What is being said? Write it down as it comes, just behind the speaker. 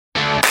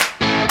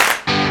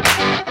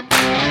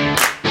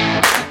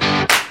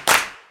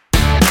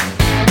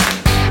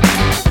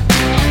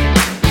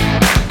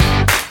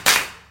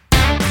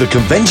the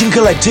Convention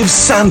Collective's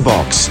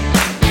Sandbox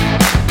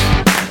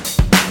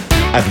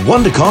at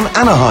WonderCon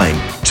Anaheim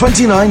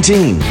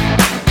 2019.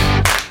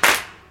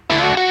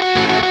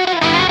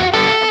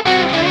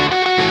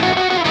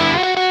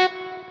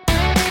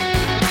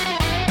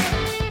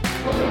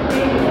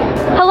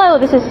 Hello,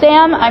 this is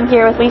Sam. I'm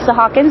here with Lisa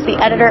Hawkins, the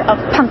editor of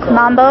Punk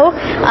Mambo,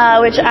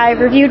 which I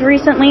reviewed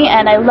recently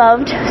and I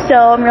loved,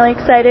 so I'm really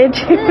excited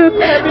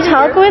to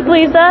talk with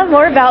Lisa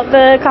more about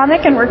the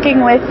comic and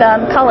working with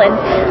Cullen.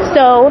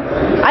 So,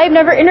 I've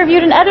never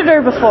interviewed an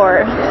editor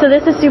before, so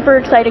this is super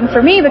exciting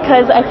for me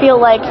because I feel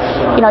like,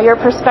 your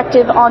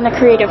perspective on the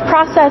creative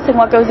process and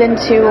what goes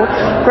into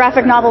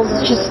graphic novels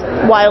is just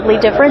wildly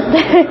different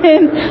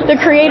than the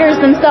creators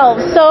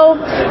themselves. So,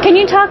 can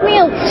you talk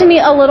to me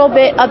a little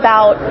bit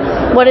about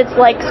what it's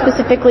like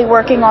specifically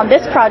working on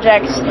this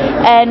project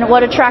and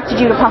what attracted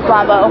you to Punk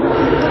Mambo?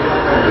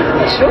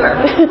 Sure.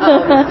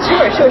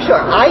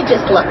 I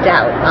just lucked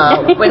out.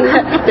 When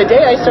the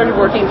day I started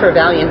working for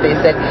Valiant, they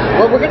said,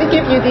 well, we're going to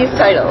give you these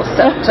titles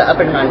to up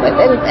and run with.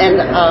 And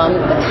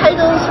the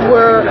titles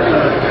were,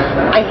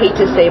 I hate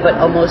to say, but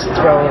almost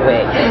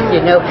throwaway.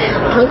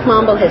 Punk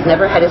Mambo has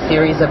never had a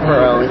series of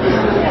her own.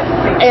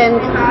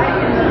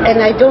 And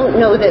I don't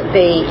know that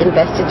they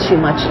invested too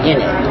much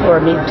in it or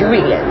me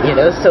doing it,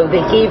 so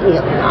they gave me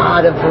a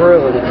lot of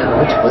room,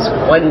 which was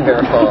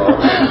wonderful.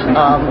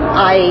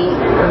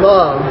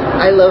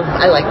 I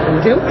like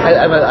voodoo.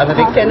 I'm a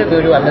big fan of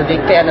voodoo. I'm a big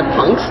fan of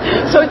punks.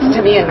 So it's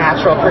to me a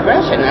natural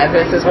progression.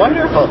 This is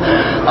wonderful.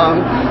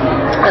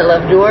 I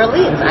love New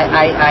Orleans.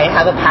 I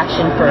have a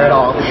passion for it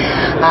all.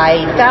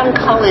 I found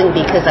Cullen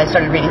because I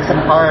started reading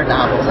some horror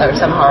novels or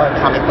some horror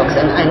comic books,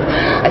 and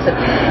I said,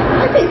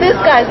 I think this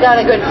guy's got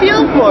a good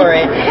feel for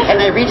it.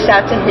 And I reached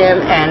out to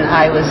him, and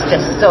I was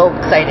just so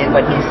excited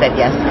when he said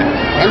yes.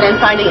 And then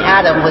finding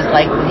Adam was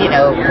like, the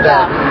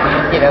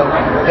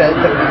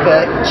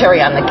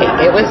cherry on the cake.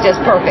 It was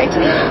just perfect.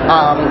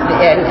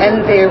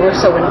 And they were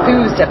so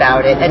enthused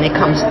about it, and it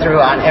comes through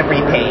on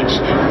every page.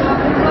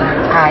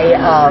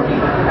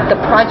 The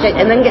project,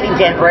 and then getting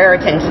Dan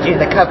Brereton to do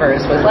the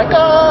covers was like,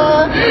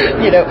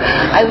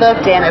 I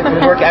love Dan.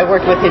 I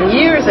worked with him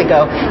years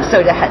ago,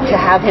 so to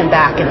have him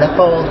back in the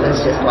fold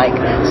was just like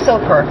so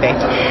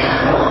perfect.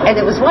 And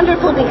it was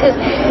wonderful because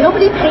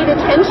nobody paid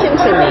attention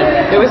to me.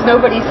 There was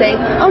nobody saying,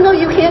 oh no,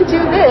 you can't do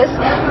this.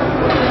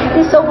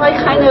 And so I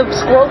kind of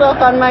scrolled off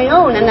on my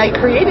own, and I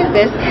created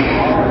this.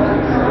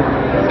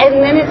 And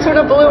then it sort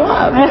of blew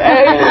up,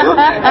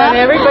 and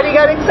everybody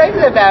got excited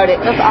about it.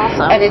 That's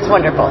awesome. And it's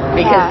wonderful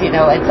because,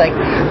 it's like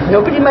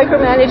nobody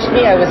micromanaged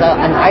me. I was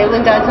an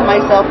island unto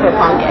myself for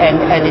punk,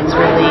 and it's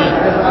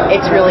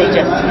really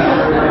just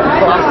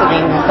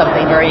blossoming into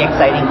something very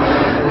exciting.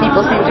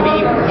 People seem to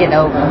be,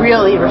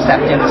 really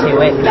receptive to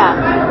it.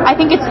 Yeah, I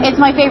think it's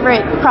my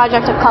favorite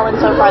project of Cullen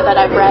so far that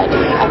I've read.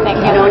 I think.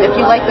 And if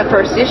you like the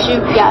first issue,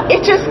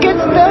 it just gets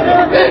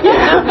better.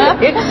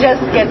 It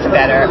just gets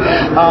better.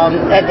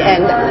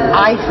 And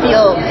I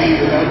feel,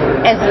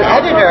 as an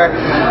editor,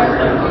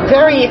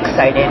 very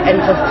excited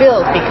and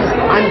fulfilled because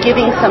I'm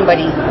giving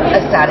somebody a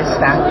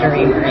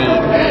satisfactory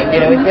read.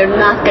 They're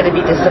not going to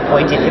be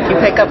disappointed. If you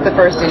pick up the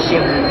first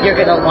issue, you're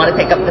going to want to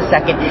pick up the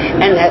second,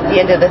 and at the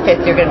end of the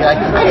fifth, you're going to be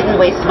like, I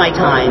didn't waste my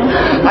time.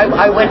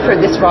 I went for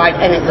this ride,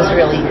 and it was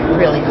really,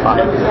 really fun.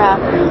 Yeah.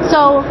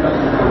 So,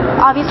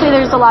 obviously,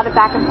 there's a lot of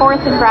back and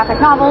forth in graphic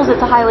novels.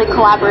 It's a highly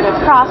collaborative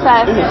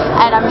process,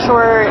 and I'm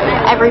sure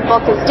every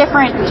book is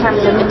different in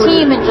terms of the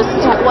team and just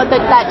what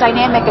that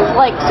dynamic is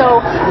like.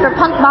 So, for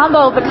Punk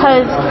Mambo,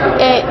 because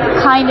it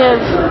kind of,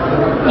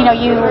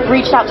 you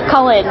reached out to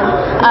Cullen,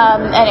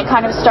 and it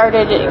kind of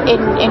started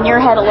in your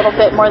head a little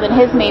bit more than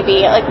his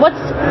maybe. Like, what's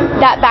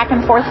that back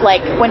and forth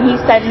like when he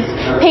sends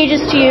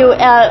pages to you?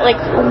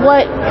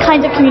 What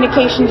kinds of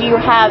communication do you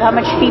have? How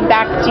much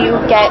feedback do you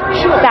get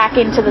back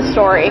into the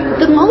story?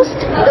 The most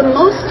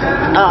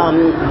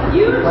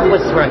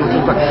what's the word I'm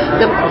looking for?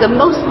 The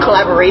most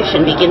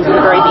collaboration begins in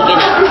the very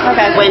beginning.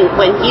 Okay.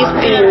 When he's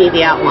giving me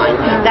the outline,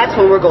 that's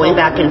when we're going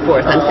back and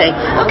forth. I'm saying,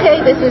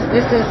 okay, this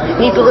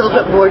needs a little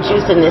bit more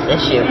juice in this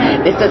issue.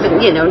 This doesn't,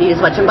 need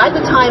as much. And by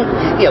the time,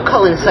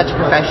 Cullen is such a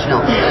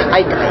professional,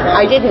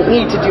 I didn't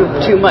need to do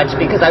too much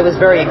because I was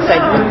very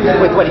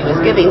excited with what he was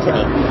giving to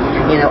me.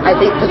 I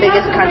think the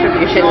biggest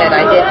contribution that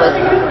I did was,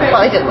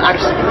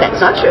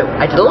 that's not true.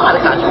 I did a lot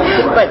of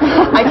contributions, but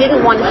I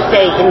didn't want to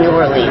stay in New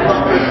Orleans.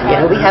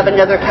 We have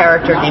another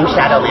character named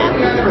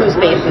Shadowman who's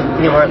based in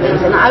New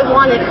Orleans, and I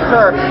wanted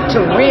her to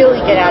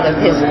really get out of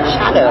his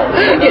shadow.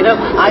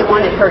 I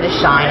wanted her to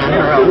shine on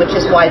her own, which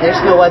is why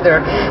there's no other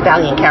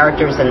Valiant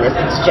characters in this.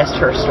 It's just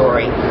her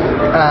story.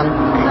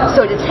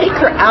 So to take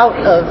her out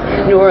of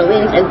New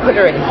Orleans and put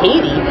her in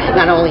Haiti,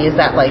 not only is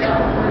that like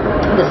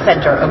the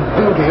center of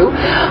voodoo,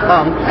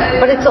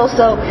 but it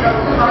also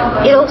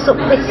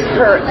puts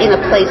her in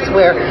a place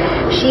where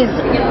she's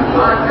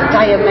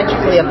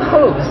diametrically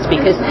opposed,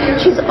 because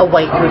she's a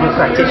white voodoo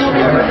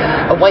practitioner,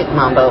 a white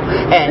mambo,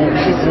 and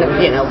she's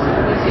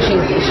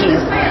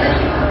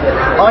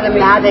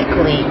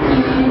automatically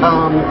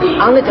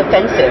on the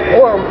defensive,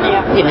 or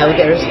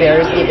there's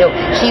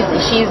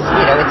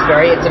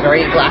it's a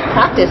very black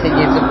practice.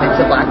 It's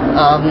a black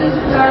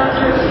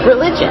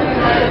religion,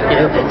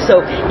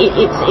 so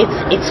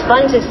it's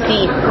fun to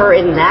see her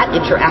in that,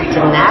 interact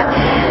in that,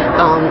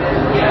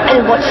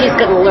 and what she's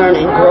going to learn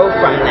and grow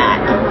from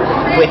that,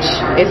 which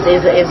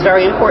is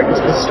very important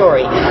to the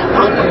story.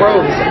 Punk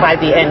grows by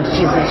the end.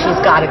 She's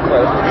got a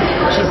growth.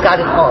 She's got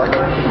an arc,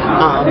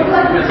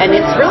 and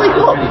it's really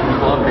cool.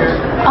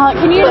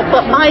 Can you?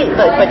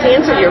 But to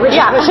answer your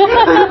original question,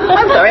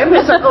 I'm sorry, I'm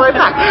going to circle right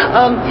back.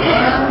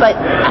 But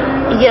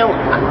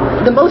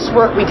the most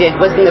work we did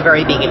was in the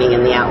very beginning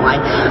in the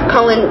outline.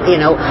 Cullen,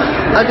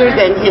 other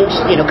than him,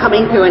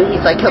 coming through and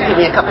he's like, he'll give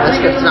me a couple of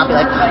scripts and I'll be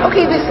like,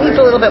 okay, this needs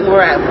a little bit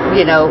more,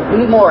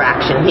 more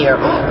action here.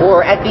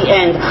 Or at the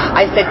end,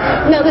 I said,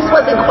 no, this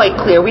wasn't quite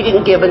clear. We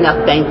didn't give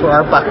enough bang for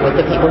our buck with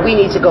the people. We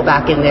need to go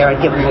back in there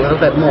and give them a little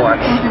bit more.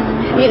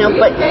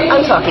 But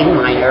I'm talking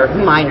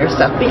minor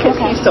stuff, because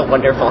he's so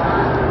wonderful.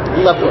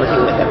 Love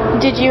working with him.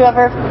 Did you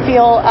ever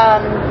feel,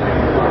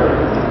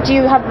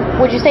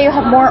 would you say you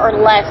have more or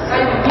less,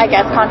 I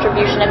guess,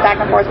 contribution and back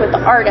and forth with the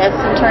artist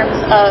in terms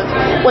of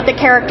what the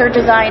character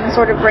design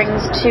sort of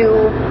brings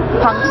to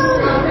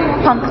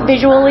Punk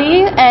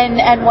visually,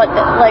 and what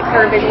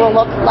her visual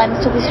look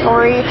lends to the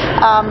story?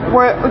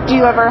 Do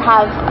you ever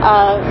have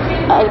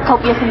a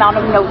copious amount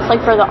of notes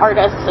for the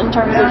artist in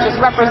terms of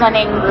just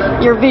representing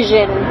your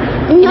vision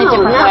in a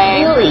different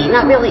way?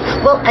 Not really.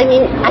 Well, I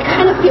mean, I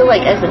kind of feel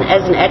like as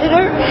an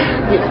editor,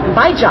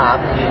 my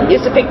job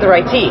is to pick the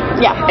right team.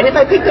 Yeah. And if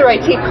I pick the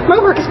right team, my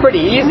work is pretty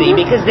easy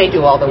because they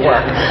do all the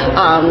work.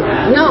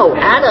 No,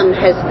 Adam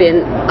has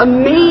been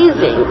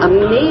amazing.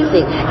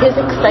 His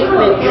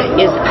excitement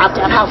is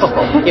palpable.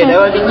 I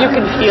mean, you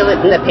can feel it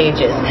in the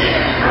pages.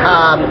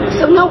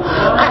 So no,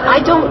 I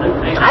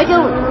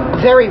don't.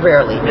 Very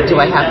rarely do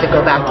I have to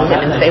go back to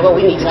him and say, well,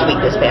 we need to tweak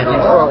this panel,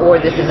 or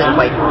this isn't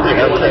quite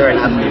clear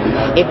enough.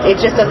 It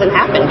just doesn't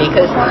happen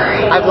because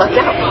I've lucked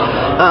out.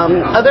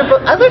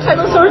 Other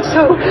titles aren't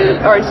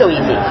so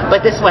easy, but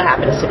this is what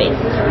happens to me.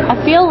 I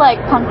feel like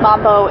Punk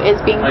Mambo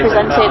is being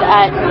presented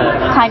at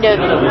kind of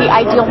the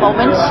ideal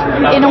moment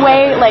in a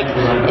way. Like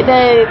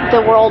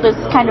the world is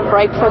kind of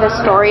ripe for this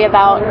story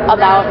about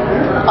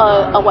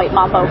a white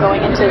mambo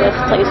going into this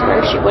place where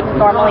she wouldn't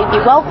normally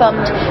be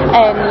welcomed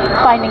and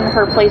finding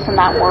her place in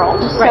that world.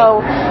 Right.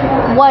 So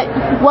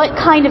what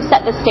kind of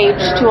set the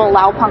stage to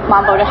allow Punk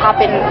Mambo to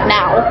happen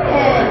now?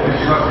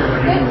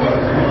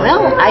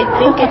 Well, I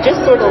think it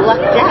just sort of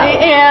lucked out.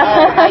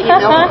 Yeah.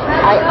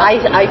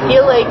 I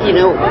feel like,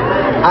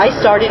 I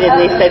started and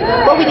they said,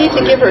 well, we need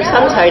to give her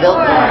some title.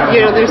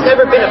 There's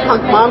never been a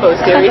Punk Mambo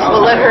series.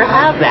 We'll let her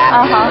have that.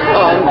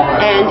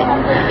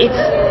 And it's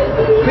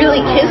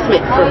really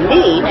kismet for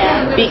me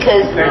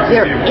because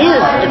there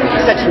is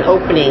such an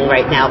opening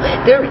right now.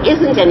 There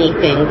isn't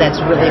anything that's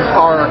really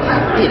horror,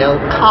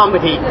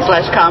 comedy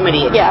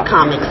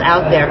comics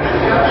out there.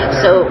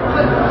 So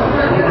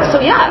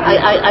yeah,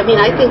 I mean,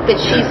 I think that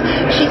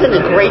she's in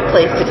a great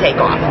place to take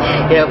off.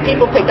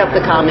 People picked up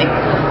the comic.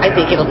 I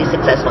think it'll be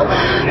successful.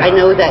 I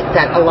know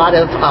that a lot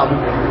of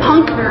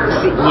punk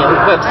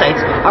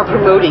websites are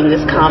promoting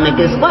this comic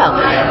as well.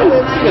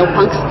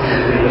 Punks,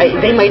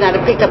 they might not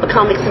have picked up a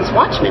comic since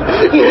Watchmen,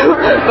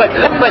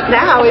 but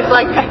now it's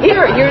like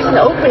here's an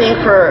opening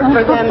for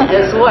them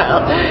as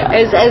well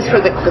as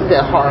for the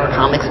horror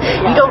comics.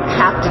 You don't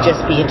have to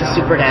just be into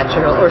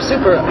supernatural or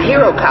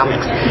superhero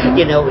comics,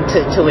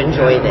 to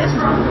enjoy this.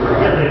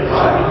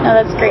 No,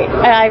 that's great.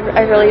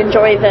 I really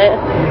enjoy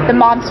the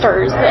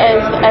monsters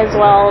as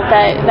well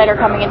that are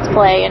coming into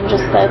play, and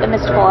just the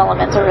mystical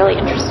elements are really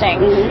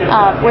interesting.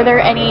 Were there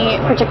any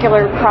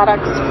particular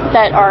products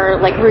that are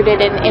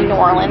rooted in New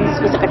Orleans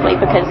specifically,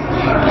 because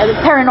the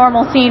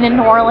paranormal scene in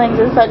New Orleans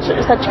is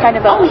such kind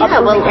of a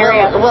booming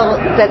area? Well,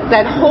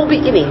 that whole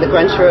beginning, the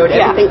Grunch Road,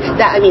 everything.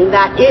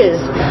 That is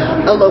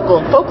a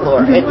local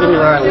folklore in New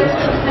Orleans.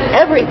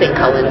 Everything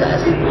Cullen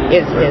does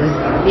is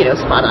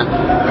spot on.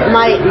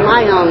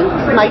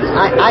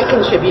 I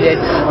contributed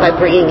by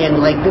bringing in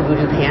the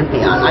Voodoo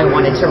Pantheon. I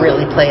wanted to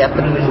really play up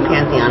the Voodoo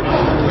Pantheon,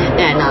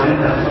 and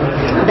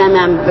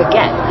Madame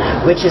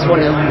Baguette, which is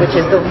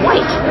the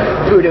white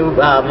Voodoo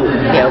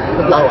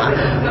Loa.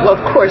 Well,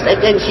 of course,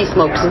 and she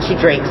smokes and she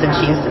drinks and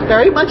she's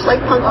very much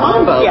like Punk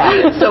Mambo.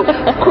 Yeah. So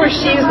of course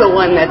she's the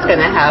one that's going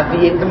to have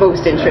the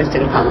most interest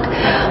in punk.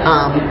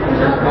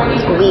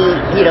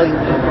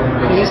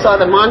 you saw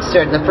the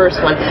monster in the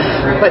first one,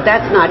 but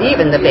that's not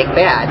even the big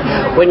bad.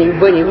 When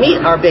you meet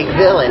our big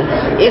villain,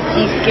 is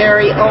he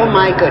scary? Oh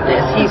my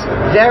goodness, he's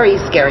very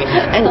scary,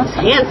 and he's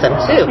handsome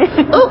too.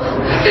 Oof,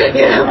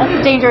 you know.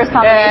 That's a dangerous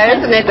combination.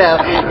 Isn't it though?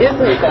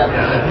 Isn't it though?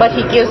 But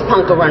he gives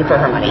Punk a run for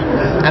her money.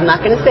 I'm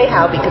not going to say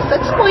how because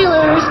that's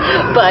spoilers,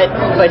 but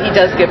he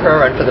does give her a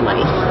run for the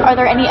money. Are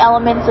there any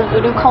elements of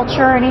voodoo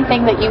culture or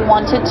anything that you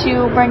wanted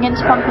to bring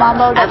into Punk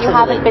Mambo that Absolutely. you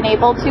haven't been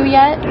able to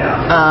yet?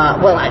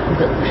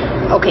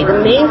 Okay,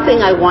 the main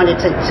thing I wanted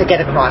to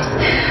get across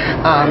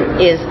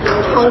is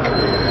Punk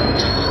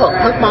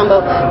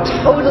Mambo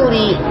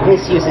totally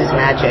misuses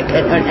magic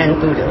and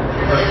voodoo.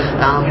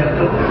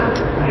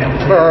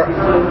 For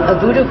a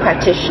voodoo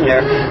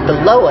practitioner, the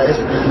Loas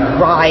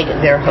ride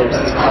their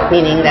hosts,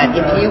 meaning that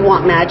if you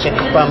want magic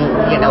from,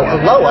 a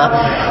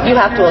Loa, you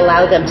have to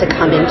allow them to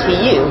come into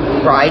you,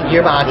 ride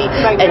your body,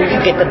 and you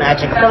get the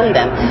magic from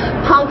them.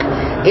 Punk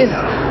is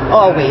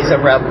always a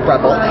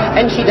rebel,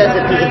 and she does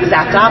it the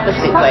exact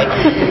opposite way.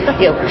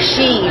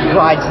 She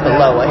rides the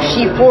Loa.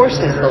 She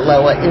forces the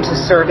Loa into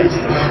service,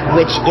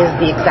 which is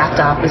the exact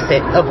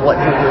opposite of what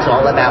voodoo is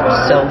all about.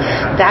 So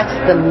that's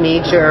the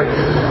major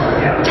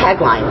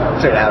tagline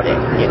throughout it,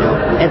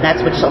 and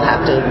that's what she'll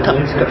have to come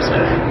to grips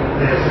with.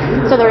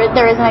 So there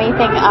isn't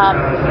anything,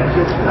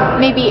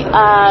 maybe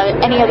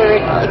any other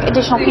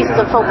additional pieces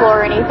of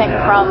folklore or anything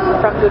from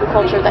voodoo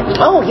culture that you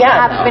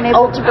haven't been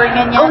able to bring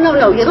in yet? Oh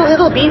no,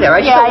 it'll be there.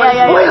 I just don't want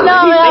to spoil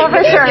No,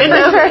 for sure,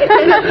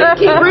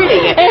 Keep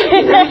reading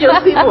it. You'll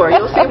see more.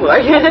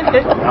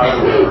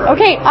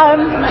 Okay,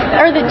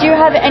 do you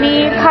have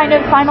any kind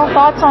of final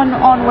thoughts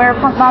on where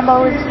Punk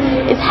Mambo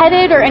is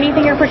headed, or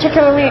anything you're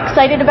particularly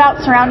excited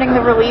about surrounding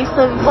the release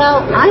of?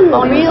 Well, I'm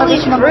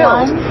really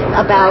thrilled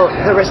about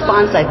the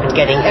response I've been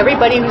getting.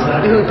 Everybody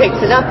who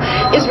picks it up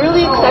is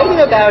really excited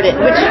about it,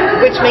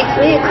 which makes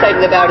me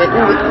excited about it,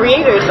 and the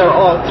creators are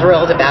all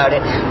thrilled about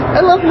it.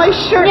 I love my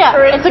shirt. Yeah,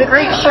 it's a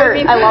great shirt.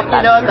 I love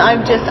that.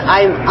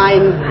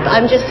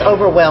 I'm just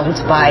overwhelmed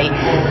by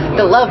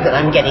the love that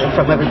I'm getting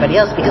from everybody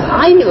else because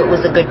I knew it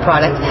was a good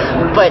product,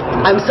 but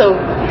I'm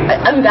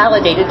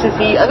validated to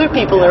see other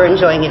people are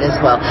enjoying it as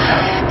well.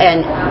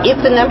 And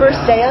if the numbers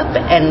stay up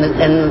and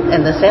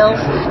the sales,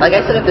 like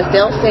I said, if the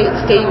sales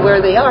stay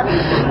where they are,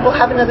 we'll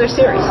have another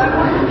series,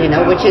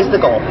 which is the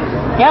goal.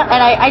 Yeah,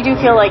 and I do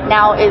feel like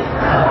now is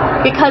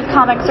because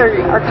comics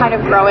are kind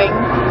of growing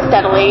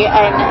steadily,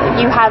 and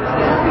you have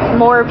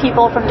more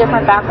people from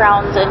different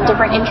backgrounds and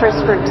different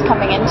interest groups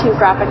coming into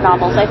graphic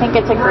novels. I think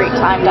it's a great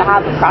time to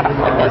have a product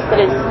like this that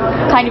is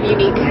kind of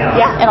unique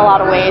in a lot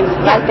of ways.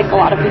 I think a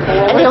lot of people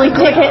will really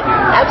dig it.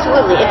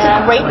 Absolutely. It's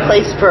a great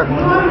place for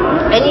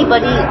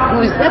anybody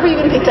who's never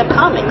even picked up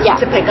comics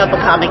to pick up a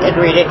comic and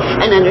read it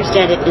and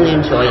understand it and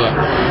enjoy it.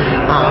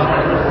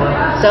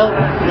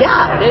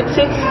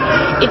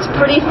 It's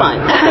pretty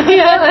fun.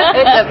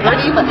 It's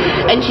pretty fun.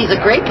 And she's a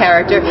great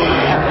character,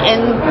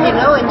 and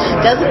she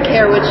doesn't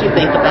care what you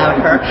think about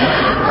her,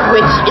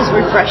 which is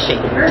refreshing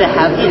to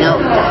have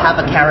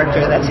a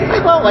character that's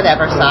well,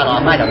 whatever, sod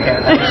off, I don't care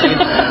about you.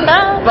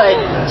 But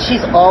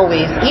she's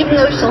always, even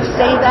though she'll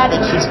say that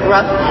and she's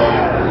gruff,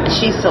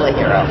 she's still a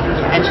hero,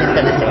 and she's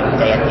going to save the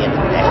day at the end of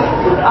the day.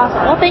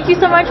 Awesome. Well, thank you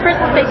so much for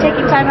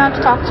taking time out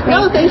to talk to me.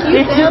 No, thank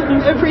you, Sam.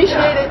 I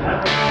appreciate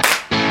it.